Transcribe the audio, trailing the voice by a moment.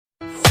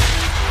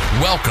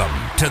Welcome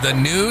to the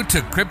New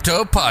to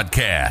Crypto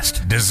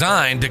podcast,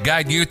 designed to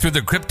guide you through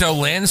the crypto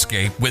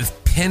landscape with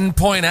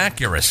pinpoint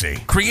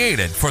accuracy,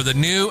 created for the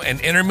new and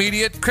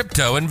intermediate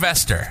crypto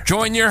investor.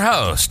 Join your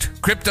host,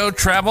 Crypto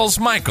Travels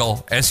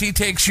Michael, as he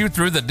takes you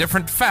through the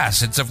different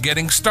facets of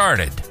getting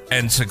started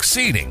and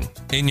succeeding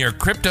in your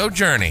crypto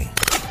journey.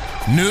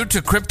 New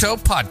to Crypto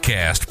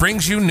podcast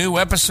brings you new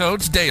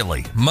episodes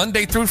daily,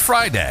 Monday through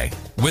Friday,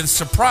 with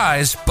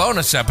surprise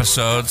bonus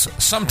episodes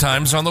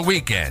sometimes on the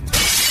weekend.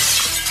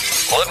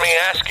 Let me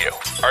ask you,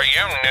 are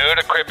you new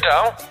to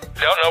crypto?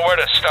 Don't know where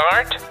to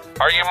start?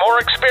 Are you more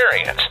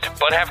experienced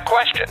but have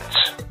questions?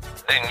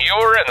 Then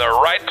you're in the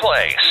right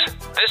place.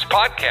 This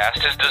podcast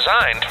is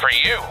designed for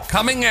you.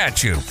 Coming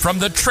at you from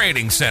the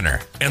Trading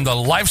Center in the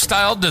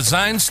Lifestyle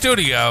Design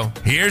Studio,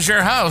 here's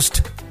your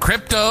host,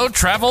 Crypto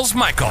Travels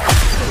Michael.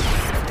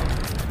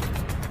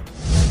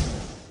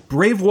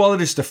 Brave Wallet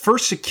is the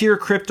first secure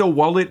crypto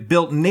wallet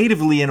built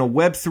natively in a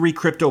Web3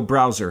 crypto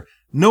browser.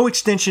 No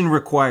extension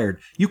required.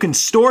 You can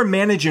store,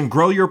 manage, and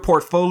grow your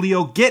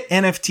portfolio, get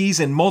NFTs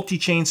and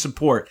multi-chain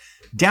support.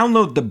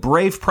 Download the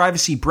Brave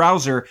privacy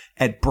browser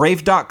at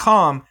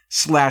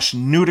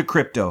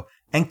brave.com/new-to-crypto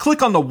and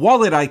click on the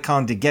wallet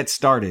icon to get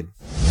started.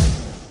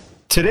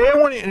 Today, I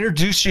want to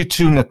introduce you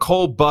to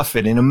Nicole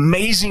Buffett, an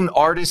amazing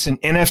artist and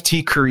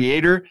NFT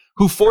creator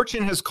who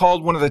Fortune has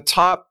called one of the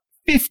top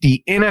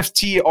 50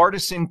 NFT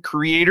artisan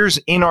creators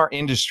in our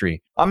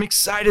industry. I'm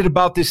excited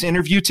about this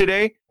interview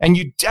today, and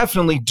you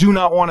definitely do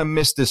not want to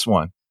miss this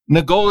one.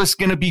 Nicole is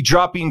going to be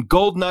dropping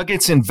gold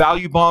nuggets and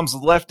value bombs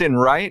left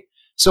and right.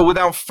 So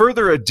without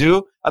further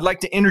ado, I'd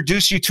like to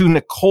introduce you to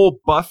Nicole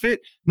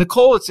Buffett.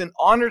 Nicole, it's an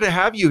honor to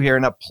have you here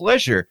and a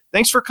pleasure.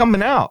 Thanks for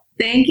coming out.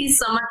 Thank you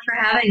so much for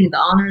having me. The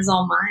honor is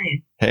all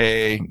mine.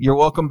 Hey, you're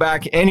welcome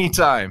back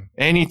anytime.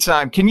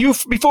 Can you,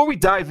 before we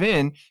dive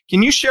in,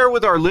 can you share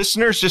with our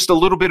listeners just a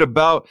little bit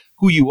about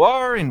who you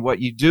are and what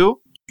you do?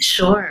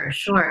 Sure.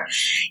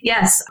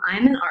 Yes,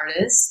 I'm an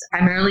artist,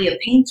 primarily a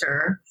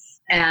painter,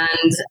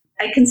 and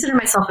I consider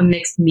myself a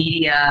mixed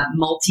media,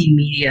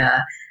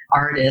 multimedia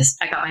artist.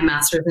 I got my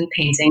master's in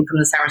painting from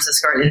the San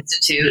Francisco Art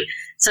Institute.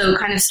 So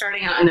kind of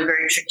starting out in a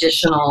very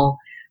traditional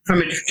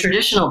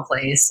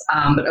place,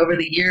 but over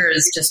the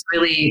years, just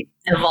really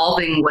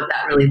evolving what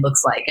that really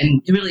looks like,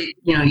 and really,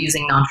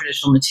 using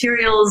non-traditional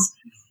materials,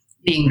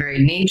 being very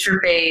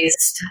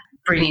nature-based,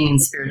 bringing in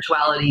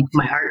spirituality to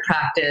my art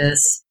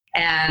practice,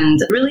 and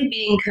really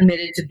being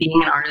committed to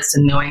being an artist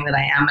and knowing that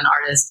I am an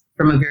artist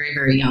from a very,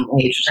 very young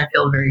age, which I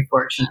feel very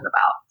fortunate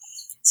about.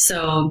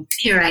 So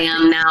here I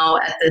am now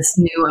at this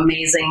new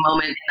amazing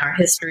moment in our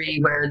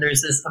history where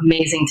there's this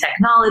amazing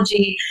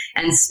technology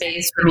and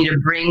space for me to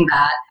bring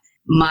that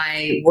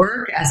my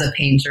work as a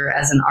painter,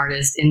 as an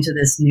artist, into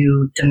this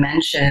new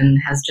dimension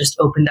has just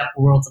opened up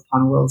worlds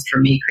upon worlds for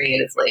me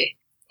creatively.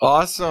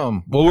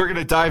 Awesome. Well, we're going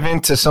to dive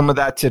into some of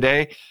that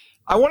today.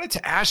 I wanted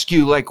to ask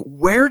you,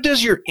 where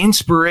does your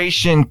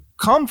inspiration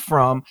come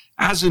from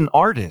as an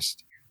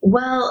artist?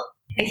 Well,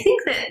 I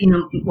think that,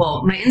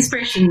 my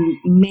inspiration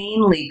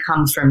mainly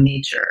comes from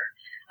nature.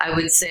 I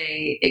would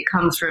say it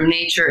comes from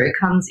nature. It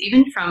comes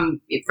even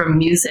from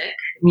music.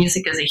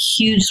 Music is a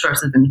huge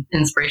source of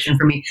inspiration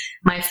for me.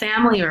 My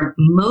family, or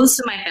most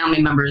of my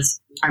family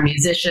members, are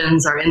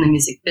musicians, are in the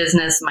music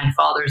business. My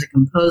father is a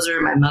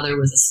composer. My mother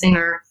was a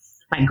singer.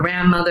 My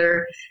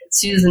grandmother,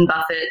 Susan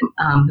Buffett,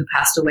 who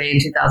passed away in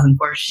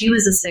 2004, she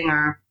was a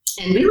singer.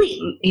 And really,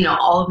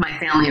 all of my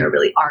family are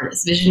really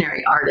artists,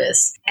 visionary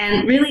artists.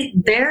 And really,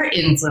 their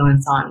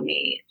influence on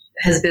me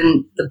has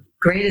been the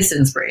greatest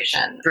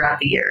inspiration throughout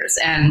the years.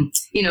 And,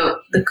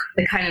 the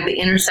kind of the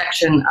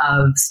intersection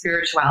of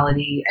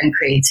spirituality and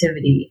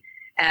creativity.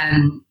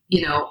 And,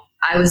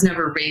 I was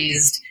never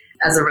raised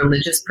as a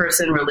religious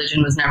person.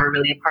 Religion was never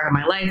really a part of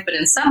my life. But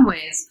in some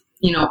ways,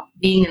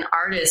 being an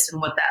artist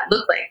and what that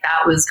looked like,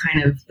 that was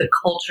kind of the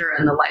culture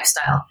and the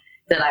lifestyle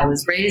that I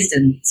was raised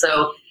in.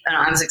 So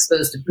I was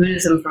exposed to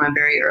Buddhism from a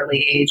very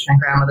early age. My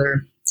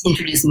grandmother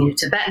introduced me to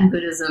Tibetan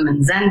Buddhism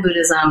and Zen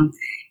Buddhism.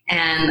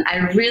 And I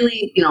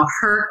really,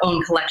 her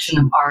own collection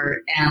of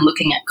art and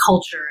looking at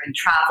culture and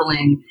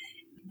traveling,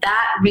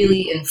 that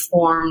really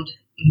informed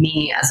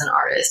me as an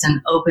artist and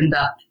opened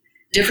up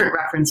different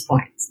reference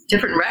points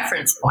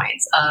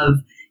of,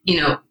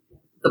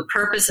 the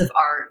purpose of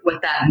art,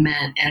 what that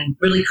meant, and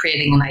really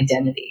creating an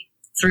identity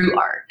through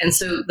art. And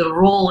so the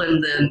role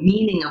and the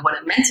meaning of what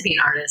it meant to be an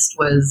artist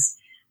was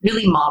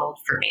really modeled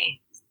for me.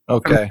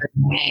 Okay.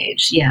 From a young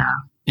age. Yeah.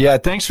 Yeah,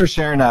 thanks for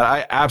sharing that.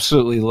 I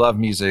absolutely love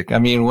music. I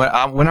mean, when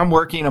I'm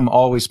working, I'm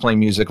always playing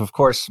music. Of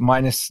course,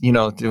 minus,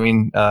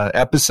 doing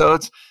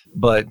episodes,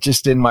 but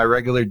just in my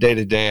regular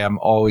day-to-day, I'm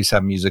always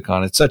have music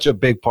on. It's such a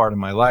big part of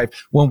my life.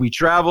 When we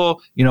travel,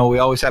 we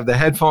always have the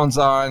headphones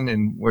on,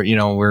 and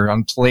we're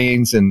on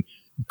planes and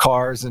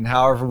cars and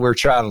however we're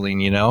traveling,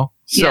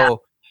 So Yeah.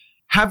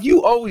 Have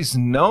you always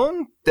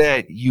known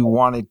that you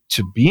wanted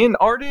to be an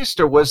artist,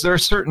 or was there a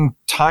certain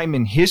time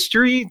in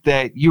history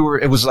that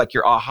it was like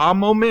your aha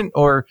moment?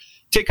 Or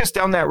take us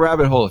down that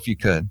rabbit hole if you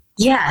could.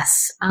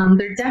 Yes,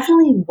 there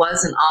definitely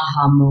was an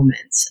aha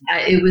moment.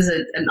 It was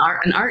an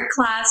art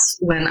class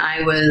when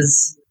I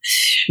was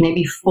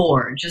maybe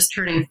 4, just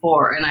turning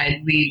 4,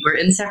 and we were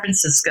in San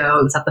Francisco.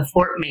 It was at the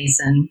Fort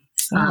Mason,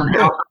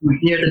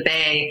 near the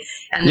Bay,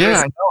 and there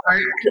was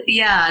art.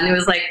 Yeah, and it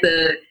was like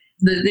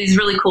these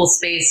really cool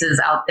spaces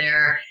out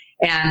there.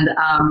 And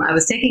I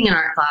was taking an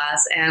art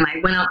class, and I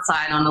went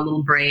outside on a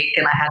little break,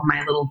 and I had my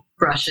little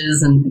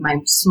brushes and my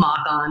smock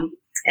on.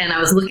 And I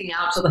was looking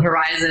out to the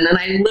horizon, and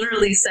I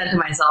literally said to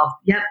myself,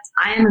 yep,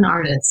 I am an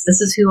artist.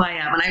 This is who I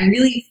am. And I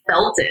really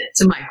felt it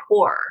to my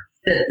core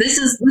that this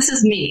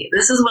is me.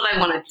 This is what I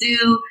want to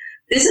do.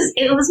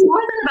 It was more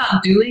than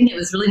about doing. It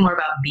was really more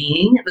about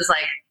being. It was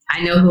like,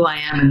 I know who I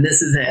am, and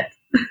this is it.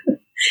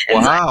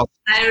 Wow.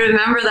 So I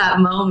remember that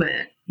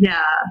moment.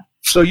 Yeah.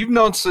 So you've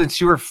known since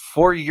you were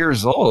 4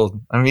 years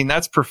old. I mean,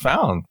 that's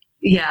profound.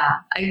 Yeah.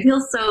 I feel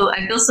so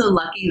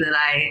lucky that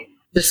I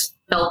just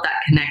felt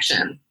that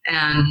connection.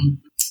 And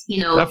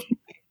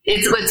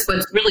it's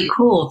what's really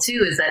cool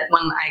too is that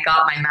when I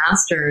got my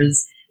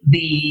master's,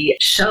 the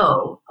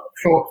show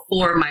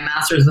for my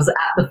master's was at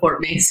the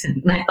Fort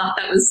Mason, and I thought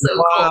that was so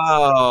cool.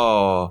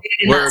 Wow,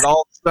 where it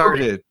all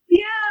started.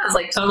 Yeah, it was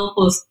like total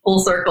full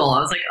circle. I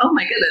was like, oh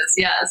my goodness,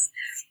 yes.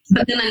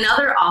 But then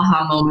another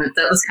aha moment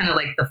that was kind of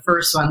like the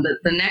first one.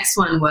 The next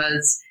one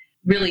was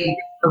really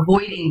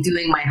avoiding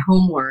doing my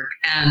homework,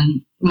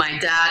 and my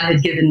dad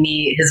had given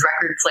me his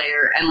record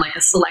player and like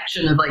a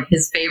selection of like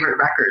his favorite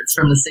records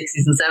from the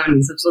 60s and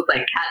 70s, which looked like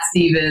Cat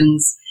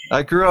Stevens.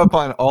 I grew up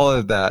on all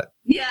of that.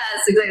 Yes,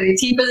 exactly.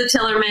 Tifa the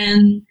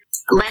Tillerman,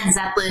 Led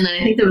Zeppelin, and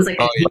I think there was like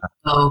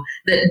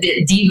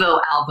the Devo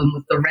album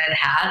with the red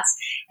hats.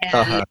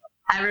 And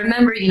I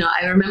remember,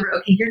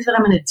 okay, here's what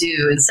I'm going to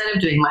do. Instead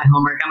of doing my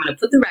homework, I'm going to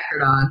put the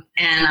record on,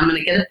 and I'm going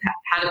to get a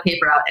pad of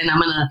paper out, and I'm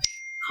going to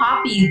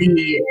copy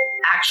the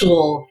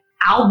actual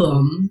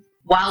album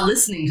while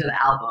listening to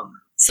the album.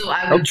 So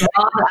I would draw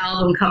the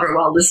album cover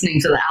while listening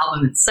to the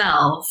album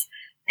itself.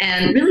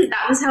 And really,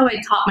 that was how I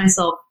taught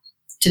myself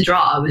to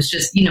draw. It was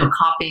just,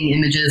 copying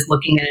images,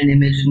 looking at an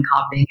image and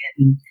copying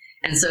it.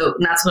 And so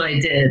that's what I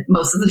did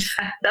most of the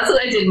time. That's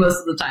what I did most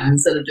of the time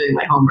instead of doing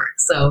my homework.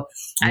 So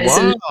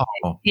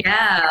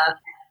yeah.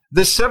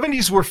 The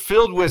 70s were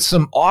filled with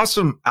some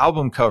awesome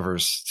album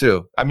covers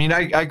too. I mean,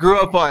 I grew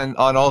up on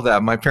all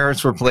that. My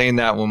parents were playing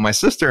that when my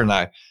sister and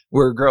I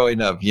were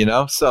growing up,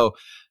 So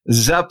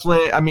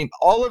Zeppelin, I mean,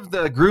 all of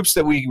the groups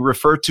that we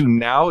refer to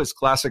now as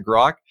classic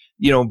rock,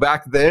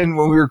 back then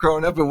when we were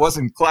growing up, it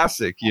wasn't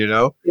classic,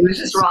 It was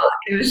just rock.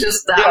 It was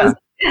just that.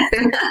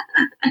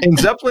 And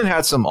Zeppelin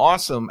had some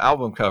awesome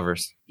album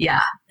covers.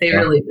 Yeah, they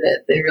really did.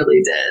 They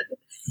really did.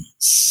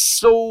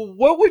 So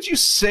what would you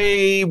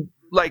say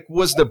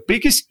was the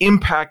biggest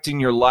impact in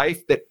your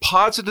life that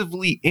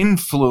positively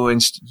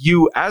influenced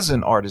you as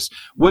an artist?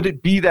 Would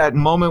it be that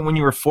moment when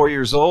you were 4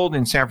 years old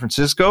in San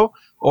Francisco,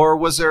 or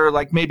was there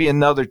maybe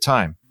another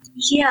time?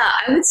 Yeah,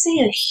 I would say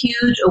a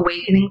huge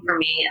awakening for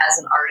me as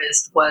an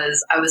artist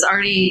was I was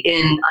already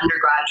in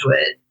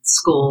undergraduate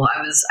school.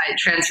 I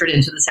transferred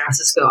into the San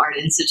Francisco Art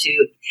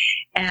Institute,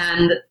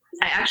 and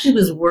I actually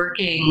was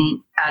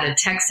working at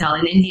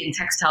an Indian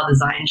textile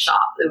design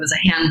shop. It was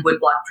a hand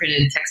woodblock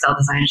printed textile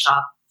design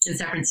shop in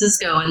San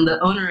Francisco, and the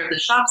owner of the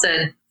shop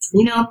said,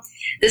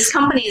 this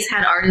company has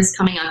had artists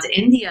coming out to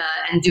India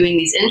and doing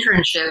these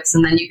internships,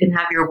 and then you can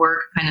have your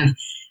work kind of,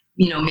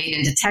 made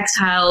into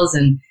textiles,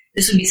 and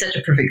this would be such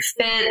a perfect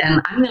fit,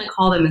 and I'm going to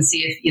call them and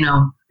see if,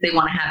 they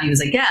want to have you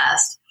as a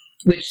guest,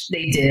 which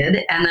they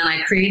did. And then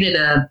I created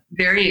a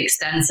very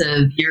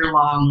extensive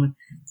year-long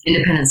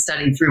independent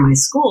study through my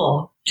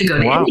school to go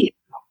to India.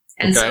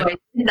 And so I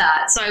did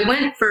that. So I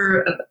went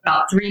for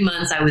about 3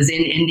 months. I was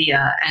in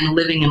India and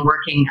living and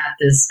working at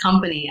this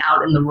company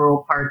out in the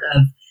rural part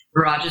of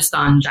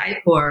Rajasthan,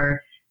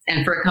 Jaipur,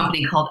 and for a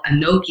company called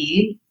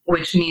Anoki,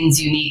 which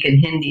means unique in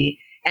Hindi.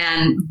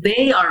 And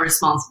they are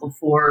responsible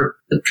for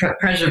the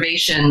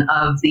preservation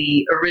of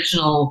the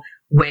original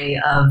way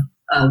of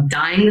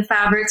dyeing the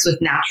fabrics with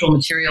natural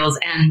materials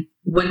and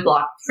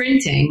woodblock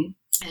printing.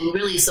 And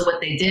really, so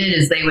what they did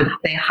is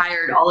they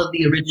hired all of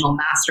the original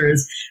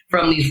masters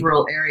from these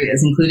rural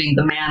areas, including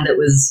the man that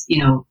was,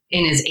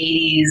 in his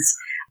 80s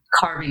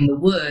carving the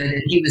wood,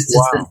 and he was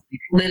just this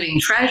living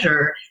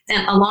treasure.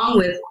 And along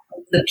with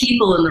the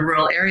people in the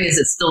rural areas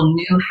that still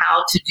knew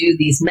how to do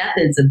these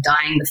methods of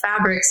dyeing the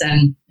fabrics,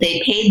 and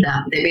they paid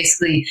them. They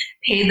basically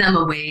paid them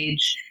a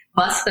wage,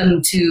 bust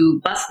them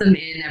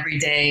in every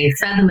day,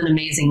 fed them an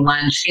amazing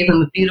lunch, gave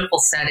them a beautiful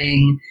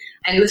setting.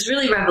 And it was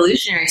really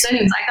revolutionary. So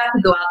anyways, I got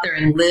to go out there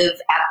and live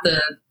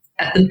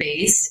at the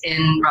base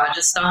in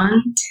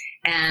Rajasthan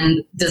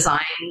and design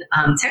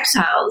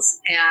textiles.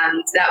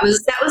 And that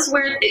was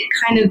where it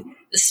kind of,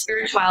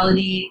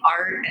 the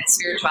art and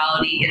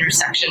spirituality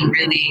intersection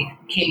really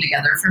came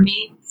together for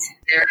me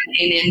there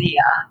in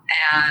India,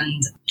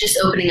 and just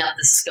opening up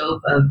the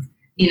scope of,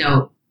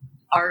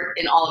 art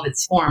in all of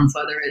its forms,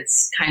 whether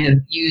it's kind of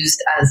used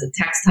as a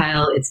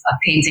textile, it's a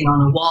painting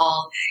on a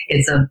wall,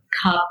 it's a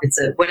cup, it's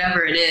a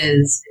whatever it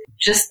is,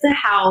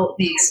 how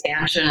the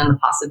expansion and the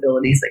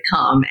possibilities that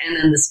come, and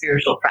then the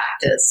spiritual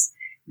practice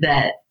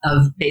that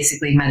of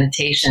basically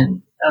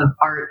meditation, of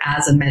art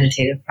as a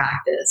meditative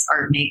practice,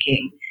 art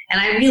making. And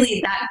I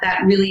really,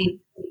 that really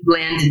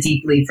landed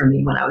deeply for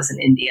me when I was in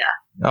India.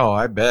 Oh,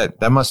 I bet.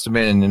 That must have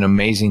been an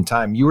amazing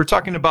time. You were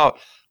talking about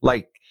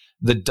like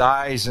the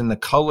dyes and the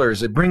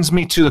colors. It brings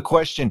me to the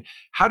question,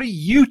 how do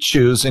you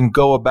choose and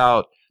go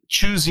about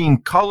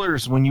choosing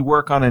colors when you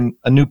work on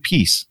a new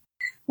piece?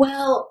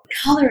 Well,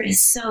 color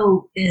is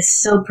so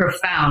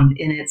profound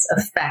in its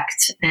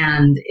effect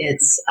and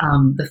its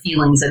the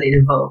feelings that it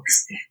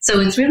evokes. So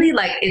it's really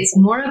like, it's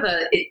more of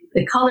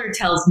the color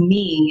tells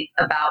me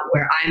about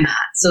where I'm at.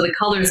 So the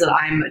colors that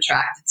I'm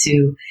attracted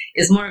to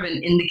is more of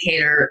an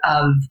indicator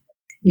of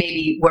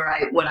maybe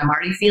what I'm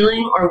already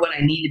feeling or what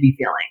I need to be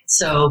feeling.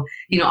 So,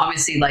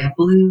 obviously like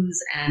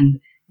blues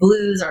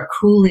are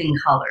cooling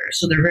colors.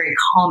 So they're very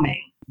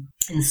calming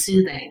and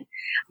soothing.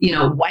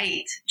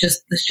 White,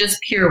 just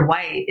pure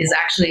white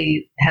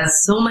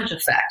has so much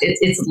effect.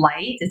 It's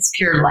light, it's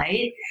pure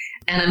light.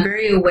 And I'm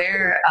very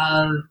aware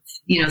of,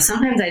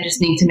 sometimes I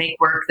just need to make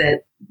work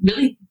that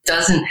really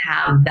doesn't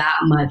have that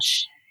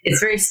much. It's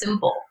very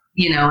simple,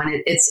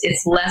 and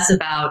it's less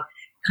about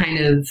kind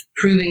of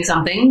proving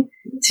something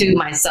to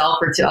myself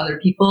or to other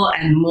people,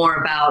 and more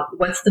about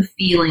what's the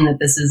feeling that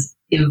this is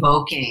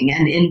evoking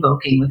and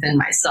invoking within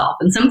myself.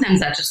 And sometimes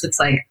that just looks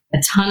like a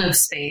ton of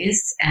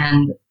space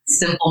and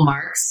simple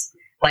marks,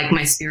 like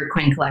my Spirit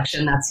Coin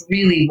collection. That's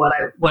really what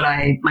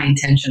my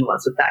intention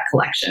was with that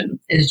collection,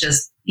 is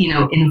just,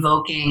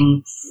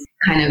 invoking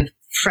kind of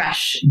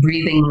fresh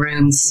breathing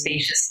room,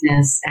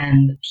 spaciousness,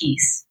 and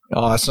peace.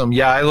 Awesome.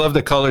 Yeah, I love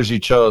the colors you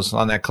chose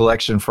on that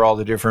collection for all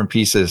the different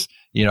pieces.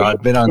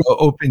 I've been on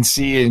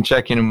OpenSea and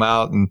checking them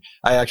out, and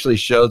I actually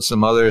showed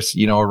some others,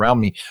 around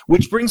me,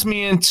 which brings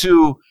me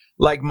into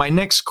like my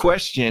next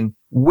question.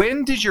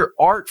 When did your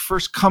art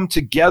first come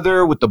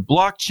together with the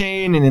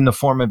blockchain and in the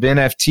form of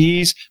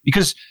NFTs?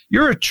 Because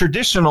you're a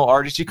traditional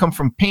artist. You come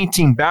from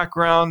painting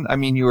background. I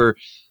mean, you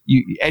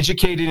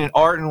educated in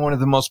art in one of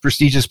the most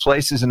prestigious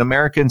places in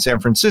America, in San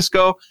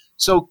Francisco.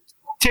 So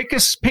paint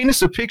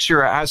us a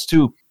picture as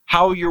to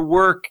how your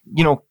work,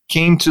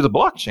 came to the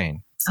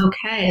blockchain.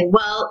 Okay.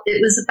 Well, it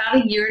was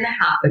about a year and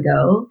a half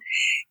ago,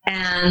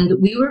 and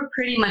we were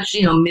pretty much,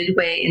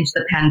 midway into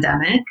the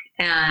pandemic,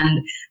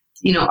 and,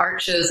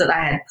 art shows that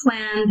I had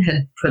planned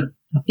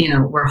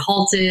were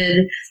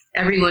halted.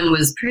 Everyone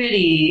was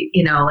pretty,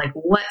 like,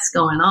 what's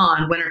going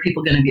on? When are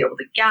people going to be able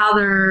to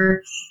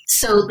gather?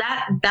 So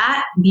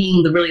that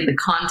being the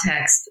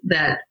context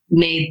that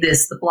made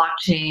the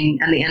blockchain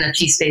and the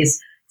NFT space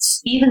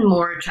even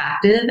more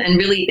attractive, and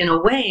really, in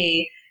a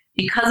way,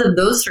 because of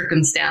those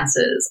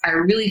circumstances, I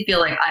really feel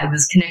like I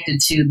was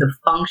connected to the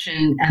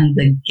function and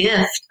the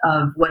gift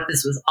of what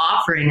this was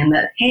offering, and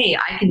that, hey,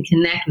 I can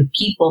connect with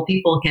people.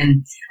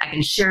 I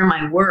can share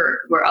my work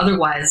where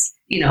otherwise,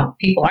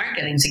 people aren't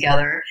getting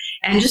together,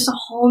 and just a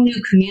whole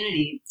new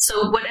community.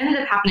 So what ended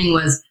up happening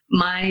was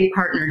my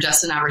partner,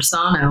 Justin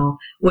Aversano,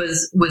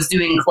 was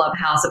doing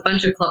Clubhouse, a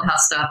bunch of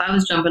Clubhouse stuff. I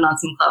was jumping on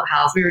some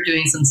Clubhouse. We were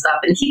doing some stuff,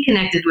 and he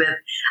connected with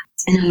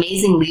an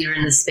amazing leader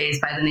in this space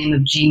by the name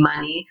of G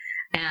Money.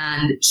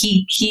 And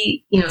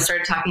he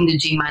started talking to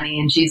G Money,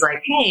 and she's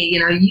like, hey, you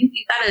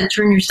got to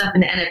turn your stuff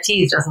into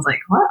NFTs. Justin's like,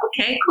 what?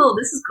 Okay, cool.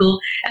 This is cool.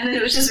 And then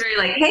it was just very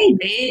like, hey,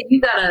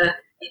 babe,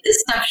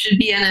 this stuff should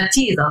be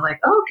NFTs. I was like,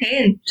 oh,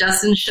 okay. And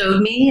Justin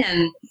showed me,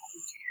 and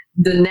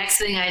the next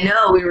thing I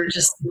know, we were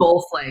just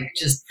both like,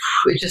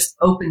 it just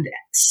opened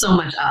so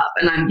much up.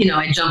 And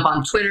I jump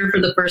on Twitter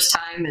for the first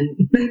time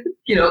in,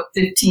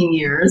 15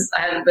 years.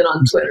 I haven't been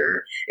on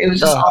Twitter. It was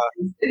just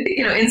always,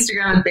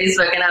 Instagram and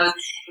Facebook,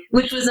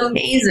 which was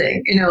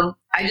amazing.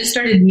 I just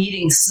started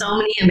meeting so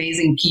many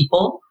amazing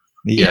people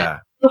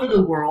over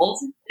the world.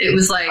 It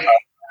was like,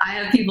 I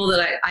have people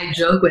that I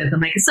joke with. I'm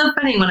like, it's so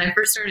funny. When I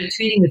first started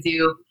tweeting with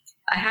you,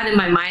 I had in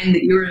my mind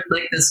that you were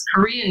like this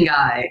Korean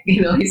guy.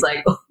 He's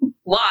like,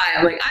 why?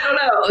 I'm like, I don't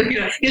know.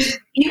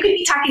 You could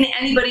be talking to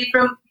anybody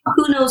from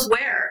who knows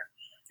where.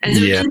 And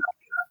so it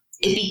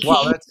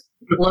became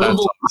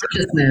global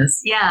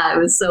consciousness. Yeah, it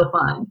was so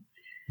fun.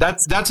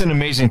 That's an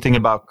amazing thing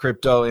about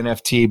crypto,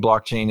 NFT,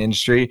 blockchain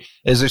industry,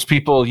 is there's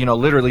people,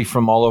 literally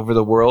from all over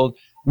the world.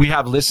 We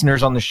have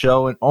listeners on the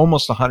show in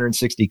almost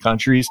 160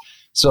 countries.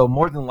 So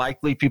more than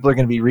likely, people are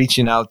going to be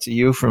reaching out to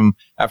you from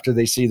after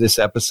they see this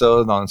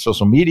episode on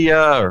social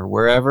media or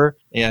wherever.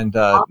 And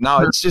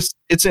no,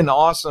 it's an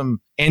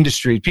awesome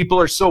industry. People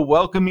are so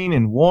welcoming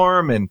and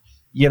warm and,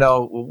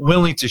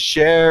 willing to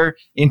share,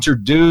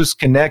 introduce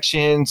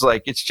connections.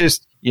 Like, it's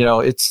just,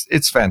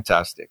 it's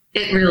fantastic.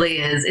 It really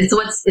is.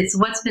 It's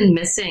what's been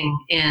missing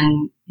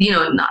in,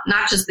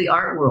 not just the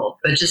art world,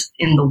 but just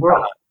in the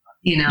world.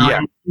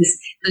 And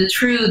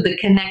the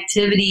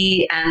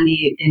connectivity and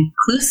the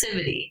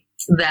inclusivity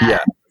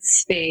that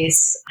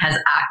space has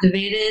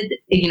activated,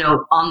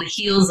 on the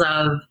heels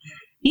of,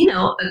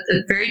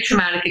 a very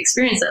traumatic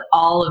experience that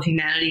all of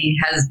humanity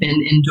has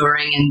been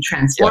enduring and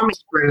transforming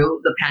through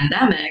the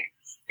pandemic.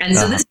 And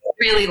so this is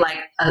really like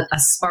a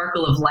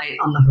sparkle of light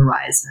on the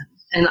horizon.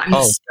 And I'm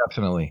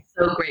definitely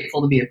so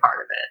grateful to be a part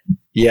of it.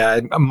 Yeah,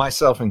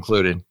 myself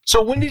included.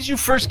 So when did you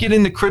first get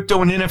into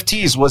crypto and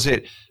NFTs? Was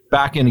it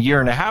back in a year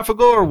and a half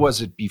ago, or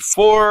was it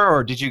before,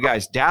 or did you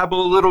guys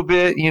dabble a little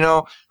bit, in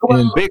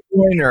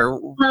Bitcoin or,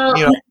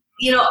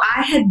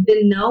 I had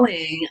been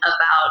knowing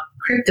about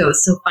crypto.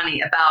 It's so funny.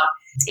 About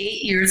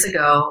 8 years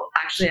ago,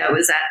 actually, I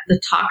was at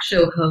the talk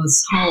show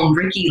host's home,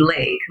 Ricki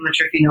Lake. I'm not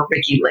sure if you know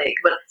Ricki Lake,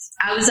 but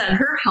I was at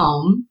her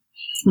home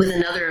with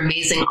another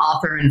amazing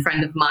author and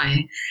friend of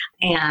mine.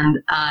 And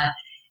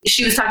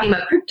she was talking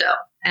about crypto.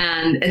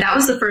 And that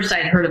was the first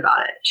I'd heard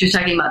about it. She was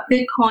talking about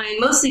Bitcoin,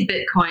 mostly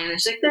Bitcoin. And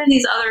she's like, there are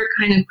these other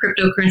kind of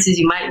cryptocurrencies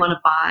you might want to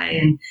buy.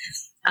 And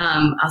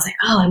I was like,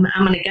 oh,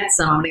 I'm going to get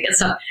some. I'm going to get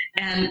some.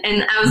 And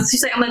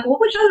she's like, I'm like, well,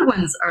 which other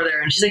ones are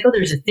there? And she's like, oh,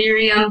 there's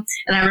Ethereum.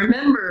 And I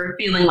remember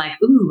feeling like,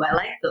 ooh, I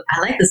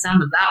like the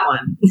sound of that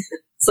one.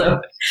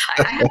 So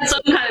I had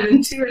some kind of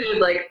intuitive,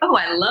 like, oh,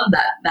 I love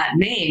that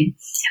name.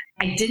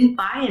 I didn't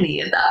buy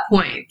any at that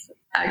point.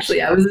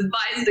 Actually, I was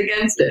advised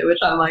against it, which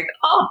I'm like,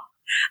 oh,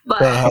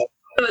 but.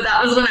 So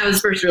that was when I was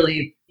first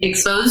really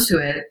exposed to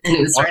it, and it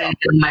was starting to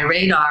get on my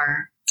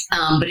radar.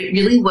 But it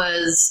really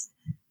was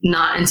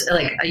not until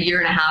like a year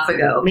and a half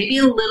ago, maybe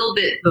a little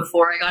bit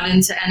before I got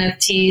into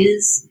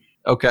NFTs.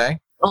 Okay.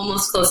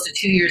 Almost close to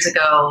 2 years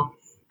ago,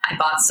 I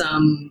bought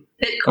some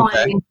Bitcoin.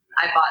 Okay.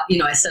 I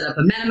bought, I set up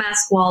a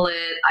MetaMask wallet.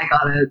 I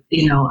got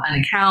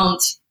an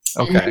account.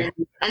 Okay.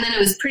 And then it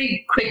was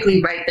pretty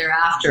quickly right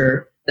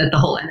thereafter that the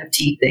whole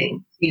NFT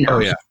thing,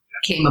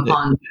 came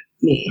upon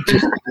me.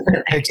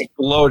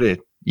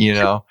 Exploded,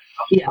 Yeah.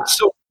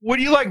 So what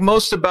do you like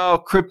most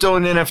about crypto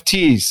and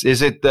NFTs?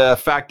 Is it the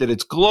fact that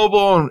it's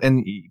global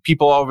and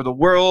people all over the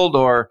world,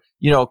 or,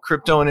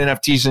 crypto and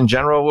NFTs in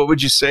general? What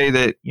would you say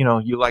that,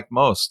 you like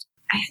most?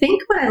 I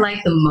think what I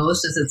like the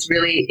most is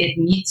it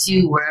meets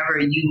you wherever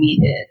you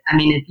meet it. I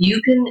mean, if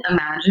you can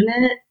imagine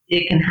it,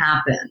 it can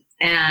happen.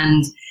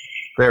 And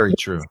very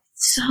true.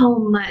 So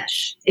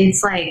much.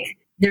 It's like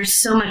there's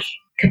so much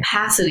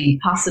capacity,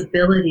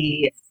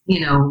 possibility,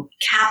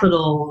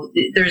 capital.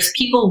 There's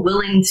people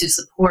willing to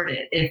support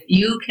it. If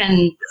you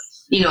can,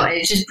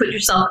 it's just put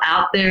yourself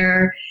out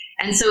there.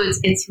 And so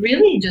it's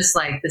really just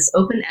like this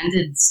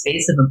open-ended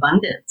space of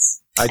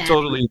abundance. I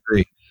totally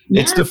agree.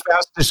 Yeah. It's the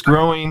fastest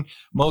growing,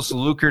 most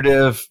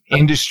lucrative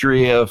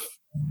industry of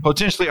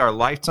potentially our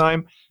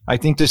lifetime. I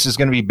think this is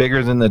going to be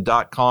bigger than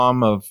the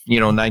 .com of,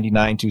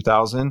 99,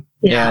 2000.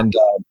 Yeah. And,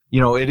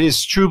 it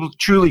is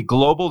truly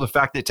global. The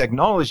fact that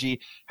technology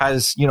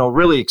has,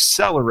 really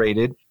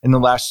accelerated in the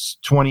last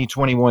 20,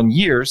 21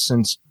 years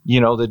since,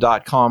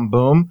 the .com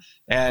boom.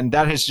 And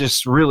that has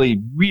just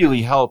really,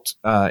 really helped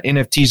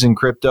NFTs and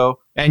crypto.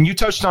 And you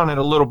touched on it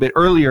a little bit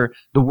earlier,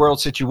 the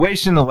world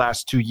situation the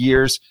last 2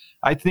 years.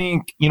 I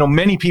think,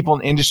 many people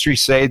in the industry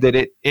say that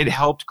it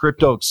helped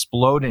crypto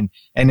explode and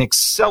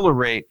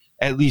accelerate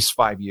at least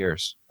 5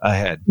 years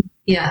ahead.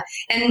 Yeah.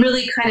 And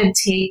really kind of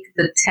take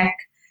the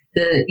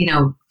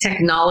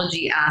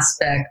technology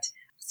aspect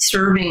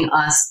serving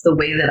us the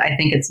way that I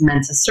think it's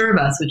meant to serve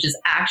us, which is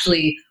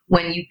actually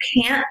when you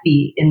can't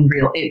be in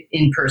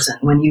person,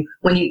 when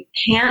you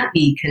can't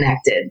be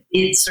connected,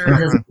 it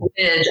serves as a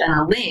bridge and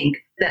a link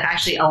that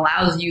actually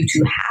allows you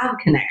to have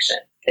connection.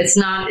 It's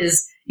not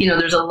as,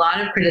 there's a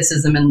lot of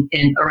criticism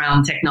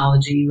around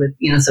technology with,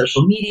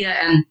 social media,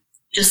 and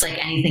just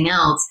like anything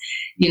else,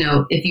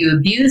 if you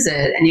abuse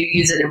it and you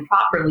use it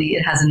improperly,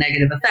 it has a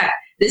negative effect.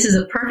 This is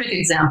a perfect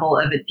example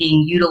of it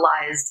being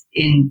utilized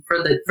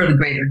for the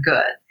greater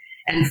good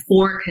and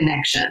for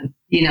connection.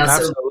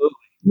 Absolutely. So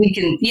we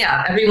can,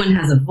 everyone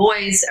has a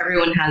voice,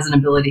 everyone has an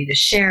ability to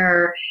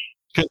share.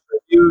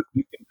 You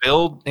can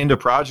build into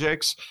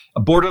projects,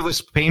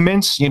 borderless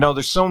payments.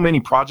 There's so many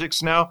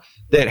projects now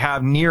that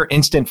have near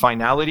instant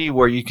finality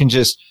where you can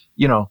just,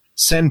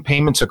 send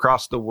payments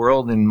across the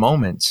world in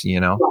moments,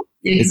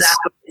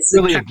 Exactly. It's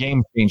really a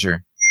game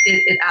changer.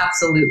 It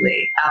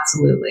absolutely.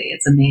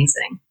 It's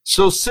amazing.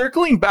 So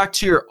circling back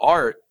to your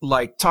art,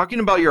 like talking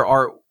about your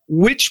art,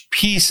 which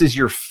piece is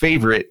your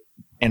favorite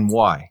and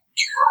why?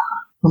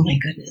 Oh my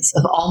goodness.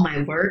 Of all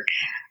my work?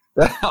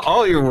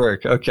 All your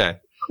work. Okay.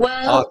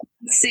 Well,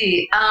 let's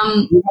see.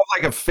 You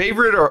have like a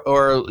favorite or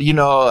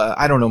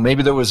I don't know,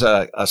 maybe there was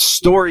a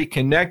story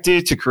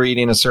connected to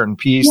creating a certain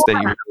piece that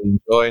you really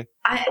enjoy?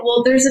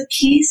 There's a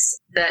piece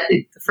that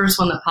the first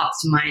one that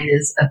pops to mind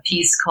is a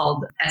piece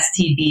called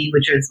STB,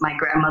 which is my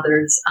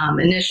grandmother's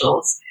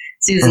initials,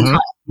 Susan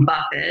Thompson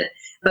Buffett.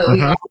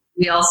 But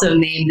we also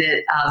named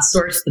it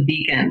Source the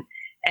Beacon.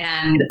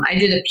 And I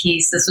did a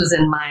piece, this was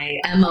in my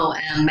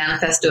MOM,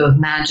 Manifesto of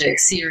Magic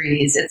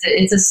series.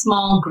 It's a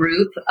small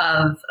group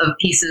of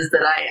pieces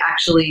that I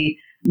actually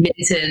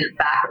minted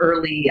back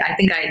early. I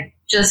think I'd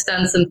just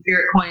done some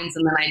spirit coins,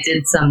 and then I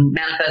did some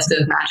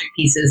Manifesto of Magic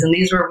pieces. And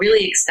these were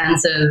really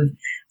extensive,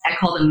 I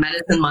call them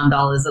medicine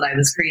mandalas that I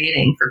was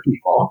creating for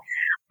people.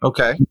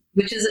 Okay.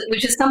 Which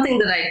is something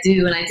that I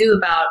do, and I do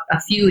about a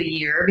few a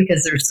year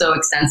because they're so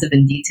extensive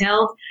and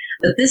detailed.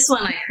 But this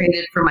one I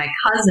created for my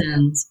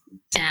cousins,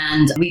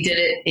 and we did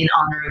it in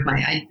honor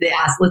of they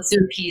asked, let's do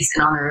a piece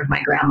in honor of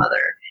my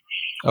grandmother.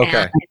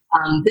 Okay. And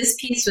This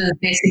piece was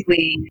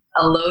basically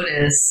a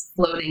lotus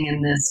floating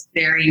in this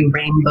very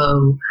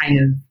rainbow kind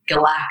of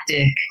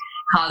galactic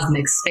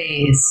cosmic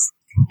space.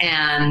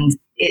 And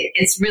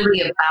it's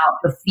really about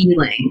the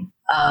feeling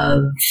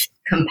of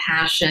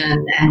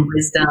compassion and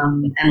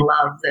wisdom and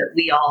love that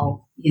we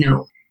all,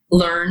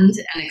 learned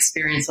and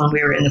experienced when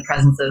we were in the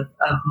presence of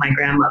my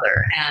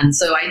grandmother. And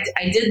so I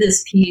did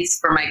this piece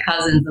for my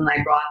cousins, and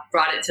I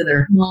brought it to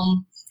their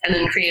home and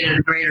then created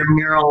a greater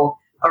mural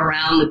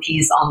around the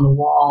piece on the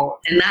wall.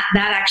 And that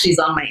actually is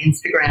on my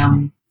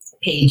Instagram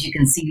page. You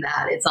can see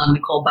that. It's on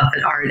Nicole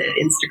Buffett Art at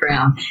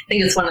Instagram. I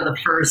think it's one of the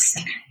first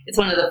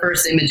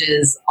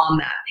images on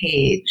that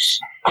page.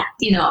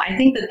 I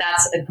think that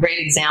that's a great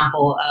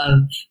example of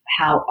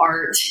how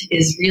art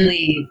is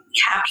really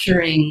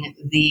capturing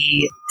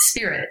the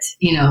spirit.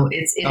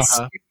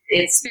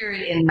 It's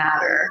spirit in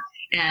matter.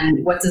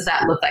 And what does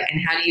that look like?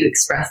 And how do you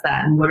express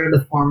that? And what are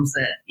the forms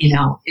that,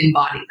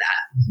 embody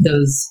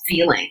those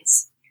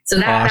feelings? So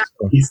that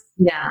piece,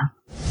 yeah.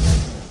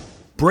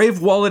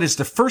 Brave Wallet is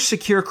the first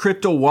secure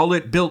crypto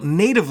wallet built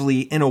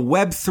natively in a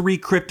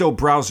Web3 crypto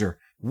browser.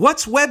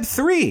 What's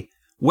Web3?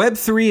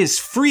 Web3 is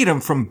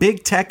freedom from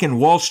big tech and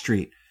Wall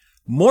Street.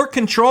 More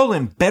control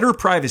and better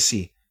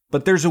privacy.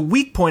 But there's a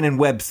weak point in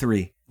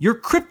Web3. Your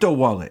crypto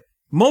wallet.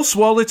 Most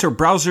wallets are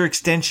browser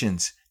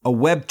extensions, a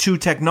Web2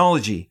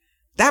 technology.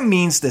 That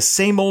means the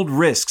same old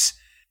risks.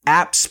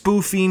 App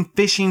spoofing,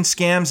 phishing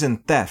scams,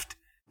 and theft.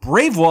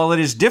 Brave Wallet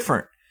is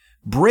different.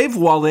 Brave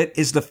Wallet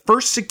is the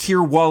first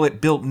secure wallet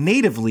built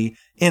natively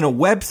in a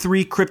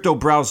Web3 crypto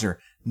browser.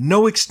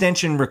 No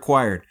extension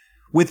required.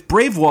 With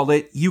Brave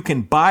Wallet, you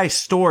can buy,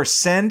 store,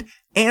 send,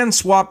 and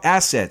swap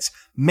assets,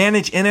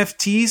 manage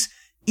NFTs,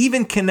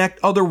 even connect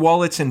other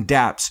wallets and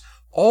dApps,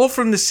 all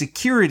from the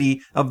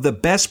security of the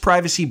best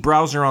privacy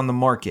browser on the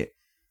market.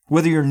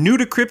 Whether you're new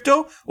to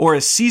crypto or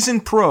a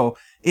seasoned pro,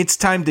 it's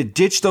time to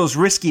ditch those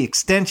risky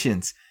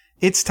extensions.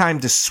 It's time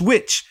to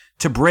switch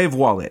to Brave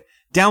Wallet.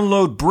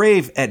 Download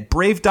Brave at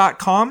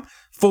brave.com/new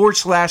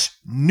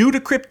to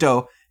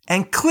crypto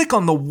and click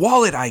on the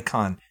wallet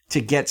icon to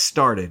get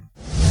started.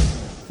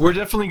 We're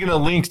definitely going to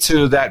link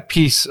to that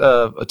piece,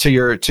 to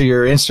your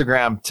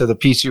Instagram, to the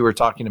piece you were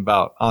talking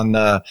about on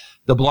the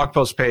blog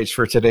post page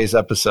for today's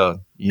episode.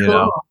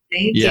 Cool.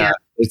 Thank you.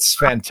 It's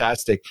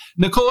fantastic.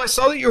 Nicole, I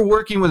saw that you're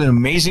working with an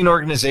amazing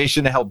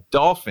organization to help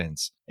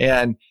dolphins.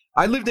 And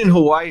I lived in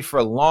Hawaii for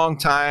a long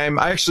time.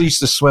 I actually used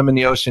to swim in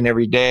the ocean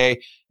every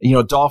day.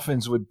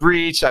 Dolphins would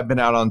breach. I've been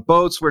out on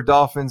boats where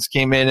dolphins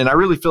came in, and I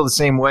really feel the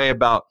same way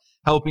about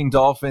helping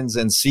dolphins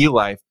and sea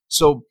life.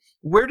 So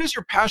where does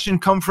your passion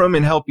come from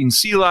in helping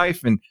sea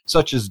life and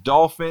such as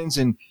dolphins?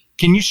 And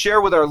can you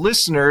share with our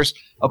listeners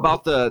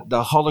about the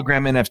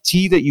hologram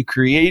NFT that you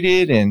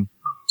created? And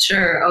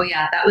Sure. Oh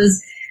yeah, that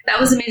was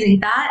amazing.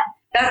 That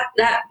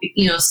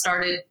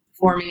started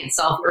forming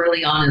itself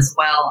early on as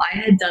well. I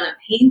had done a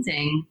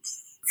painting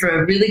for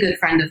a really good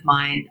friend of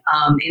mine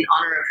in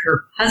honor of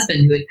her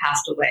husband who had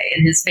passed away,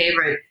 and his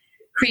favorite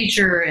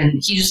creature,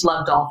 and he just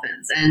loved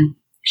dolphins. And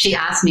she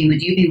asked me,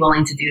 would you be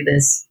willing to do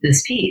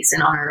this piece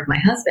in honor of my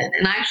husband?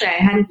 And actually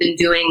I hadn't been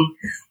doing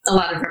a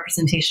lot of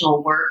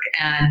representational work,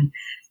 and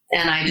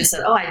I just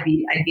said, I'd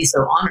be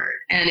so honored.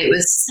 And it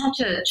was such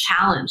a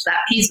challenge.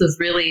 That piece was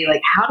really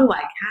like, how do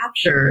I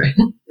capture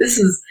this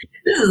is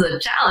a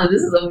challenge.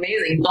 This is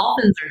amazing.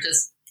 Dolphins are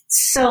just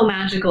so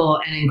magical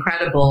and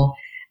incredible.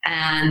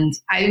 And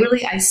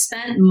I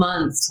spent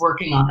months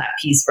working on that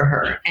piece for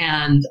her.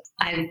 And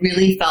I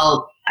really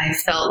felt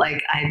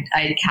like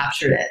I'd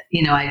captured it.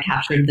 I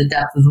captured the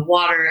depth of the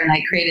water, and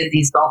I created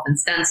these dolphin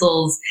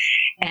stencils.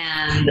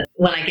 And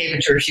when I gave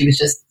it to her, she was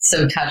just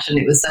so touched, and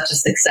it was such a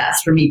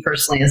success for me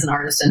personally as an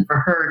artist, and for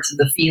her to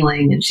the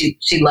feeling, and she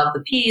loved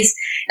the piece.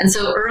 And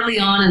so early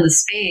on in the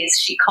space,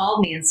 she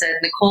called me and said,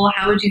 Nicole,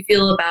 how would you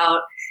feel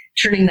about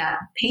turning that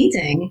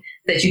painting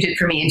that you did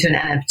for me into an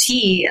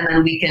NFT, and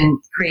then we can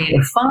create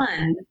a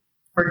fund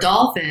for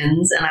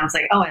dolphins? And I was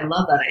like, I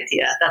love that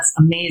idea. That's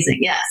amazing.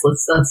 Yes,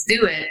 let's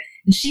do it.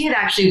 And she had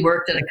actually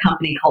worked at a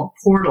company called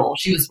Portal.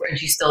 She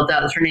still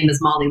does. Her name is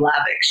Molly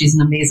Lavick. She's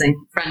an amazing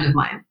friend of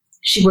mine.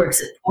 She works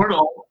at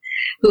Portal,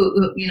 who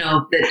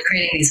that's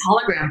creating these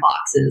hologram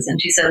boxes. And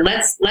she said,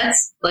 let's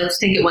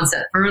take it one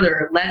step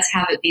further. Let's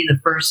have it be the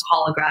first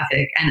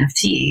holographic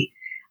NFT.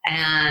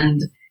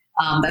 And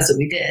that's what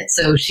we did.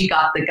 So she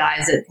got the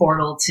guys at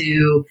Portal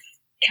to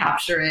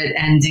capture it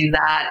and do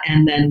that.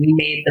 And then we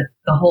made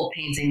the whole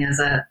painting as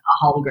a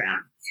hologram.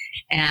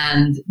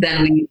 And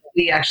then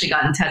we actually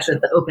got in touch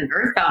with the Open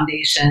Earth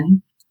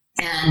Foundation,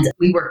 and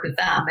we worked with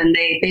them. And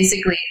they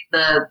basically,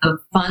 the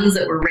funds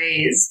that were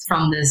raised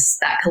from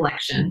that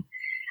collection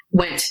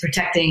went to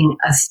protecting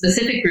a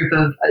specific group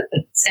of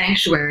a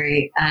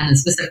sanctuary and a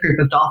specific group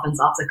of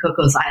dolphins off the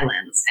Cocos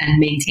Islands, and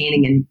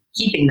maintaining and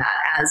keeping that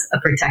as a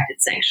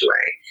protected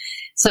sanctuary.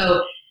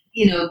 So,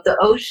 the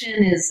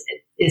ocean is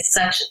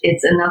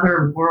it's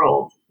another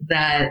world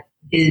that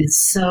is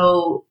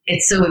so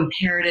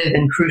imperative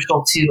and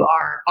crucial to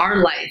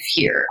our life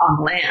here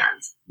on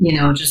land.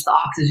 Just the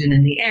oxygen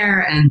in the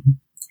air, and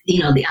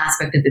the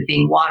aspect of it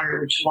being water,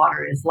 which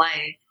water is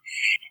life.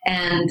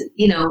 And,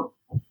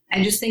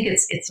 I just think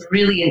it's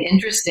really an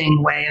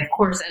interesting way, of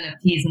course,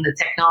 NFTs and the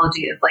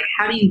technology of like,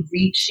 how do you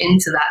reach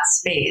into that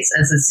space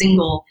as a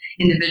single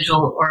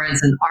individual or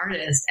as an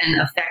artist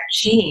and affect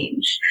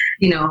change?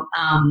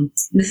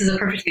 This is a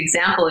perfect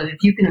example of if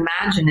you can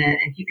imagine it,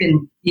 if you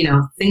can,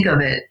 think of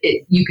it,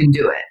 you can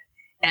do it.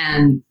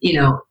 And,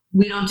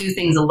 we don't do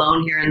things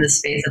alone here in this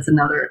space. That's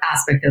another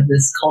aspect of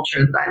this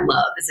culture that I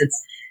love is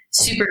it's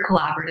super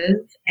collaborative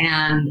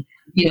and,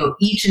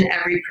 each and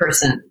every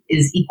person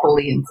is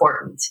equally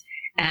important.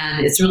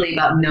 And it's really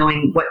about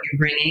knowing what you're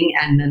bringing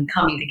and then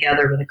coming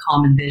together with a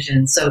common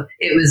vision. So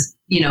it was,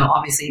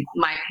 obviously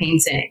my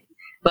painting,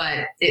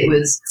 but it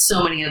was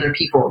so many other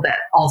people that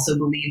also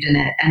believed in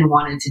it and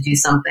wanted to do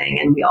something.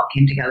 And we all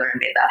came together and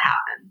made that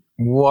happen.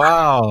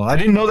 Wow. I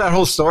didn't know that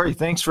whole story.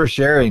 Thanks for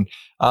sharing.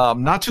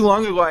 Not too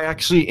long ago, I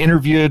actually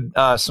interviewed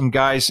some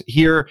guys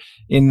here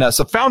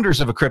some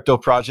founders of a crypto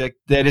project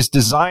that is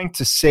designed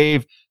to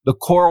save the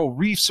coral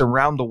reefs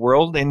around the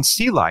world and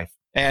sea life.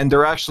 And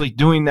they're actually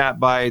doing that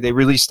they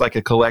released like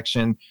a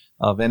collection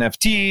of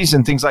NFTs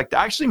and things like that.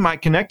 I actually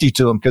might connect you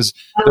to them because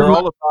they're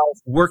all about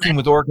working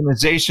with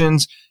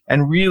organizations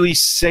and really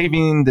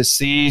saving the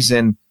seas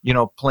and,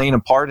 playing a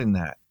part in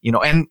that,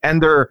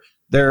 and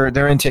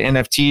they're into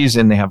NFTs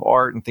and they have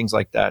art and things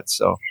like that.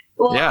 So,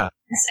 yeah.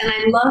 And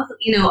I love,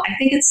 I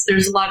think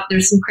there's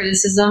some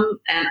criticism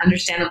and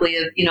understandably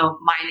of,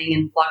 mining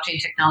and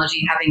blockchain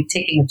technology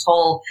taking a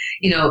toll,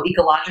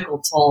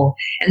 ecological toll.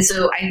 And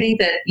so I think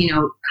that,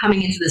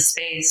 coming into the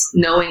space,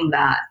 knowing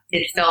that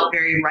it felt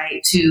very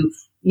right to,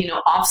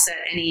 offset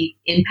any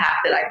impact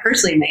that I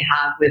personally may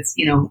have with,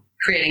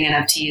 creating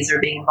NFTs or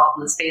being involved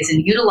in the space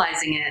and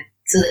utilizing it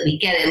so that we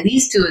get at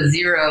least to a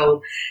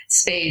zero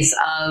space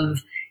of,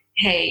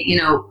 hey,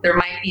 there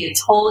might be a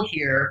toll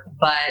here,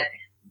 but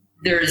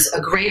there's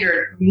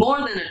more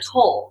than a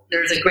toll,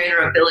 there's a greater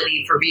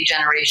ability for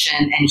regeneration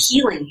and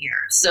healing here.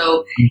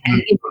 So,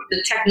 and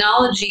the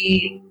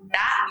technology,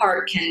 that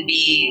part can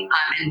be,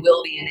 and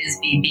will be, and is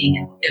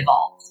being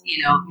evolved,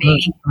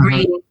 making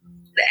green.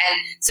 And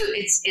so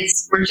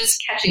we're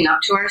just catching up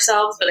to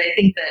ourselves. But I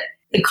think that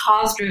the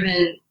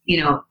cause-driven,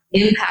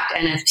 impact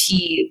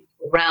NFT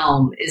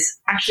realm is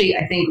actually,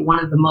 I think,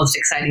 one of the most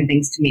exciting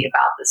things to me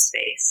about this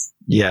space.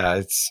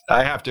 Yeah,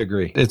 I have to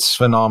agree. It's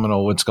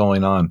phenomenal what's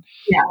going on.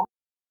 Yeah.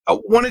 I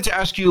wanted to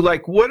ask you,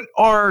 what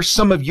are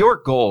some of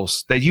your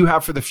goals that you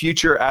have for the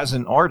future as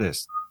an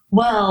artist?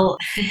 Well,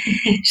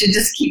 to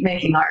just keep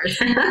making art,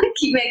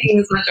 keep making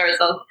as much art as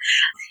possible.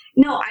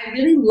 No, I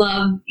really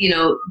love,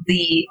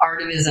 the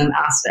artivism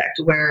aspect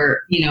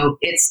where,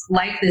 it's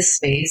like this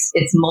space,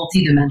 it's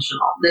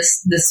multidimensional.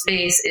 This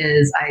space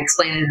is, I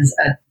explain it as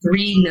a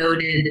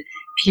 3-noded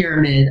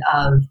pyramid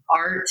of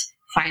art,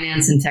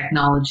 finance, and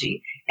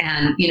technology.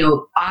 And,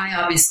 I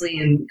obviously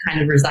am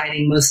kind of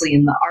residing mostly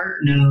in the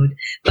art node,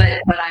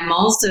 but I'm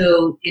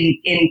also in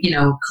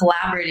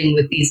collaborating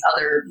with these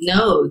other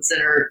nodes that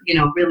are,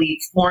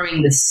 really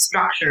forming this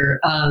structure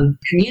of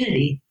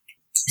community.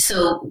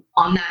 So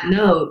on that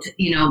note,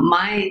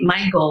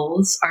 my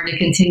goals are to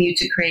continue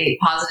to create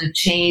positive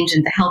change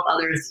and to help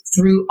others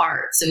through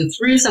art. So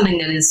through something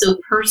that is so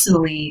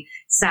personally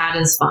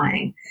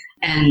satisfying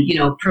and,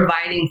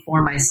 providing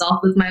for myself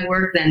with my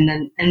work and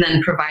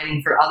then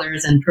providing for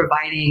others and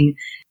providing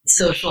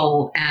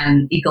social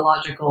and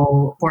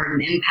ecological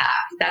important impact.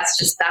 That's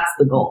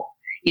the goal,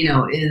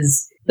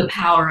 is the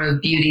power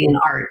of beauty and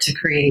art to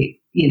create,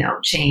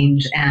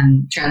 change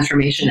and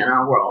transformation in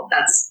our world.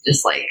 That's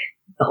just like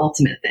the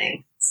ultimate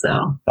thing.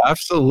 So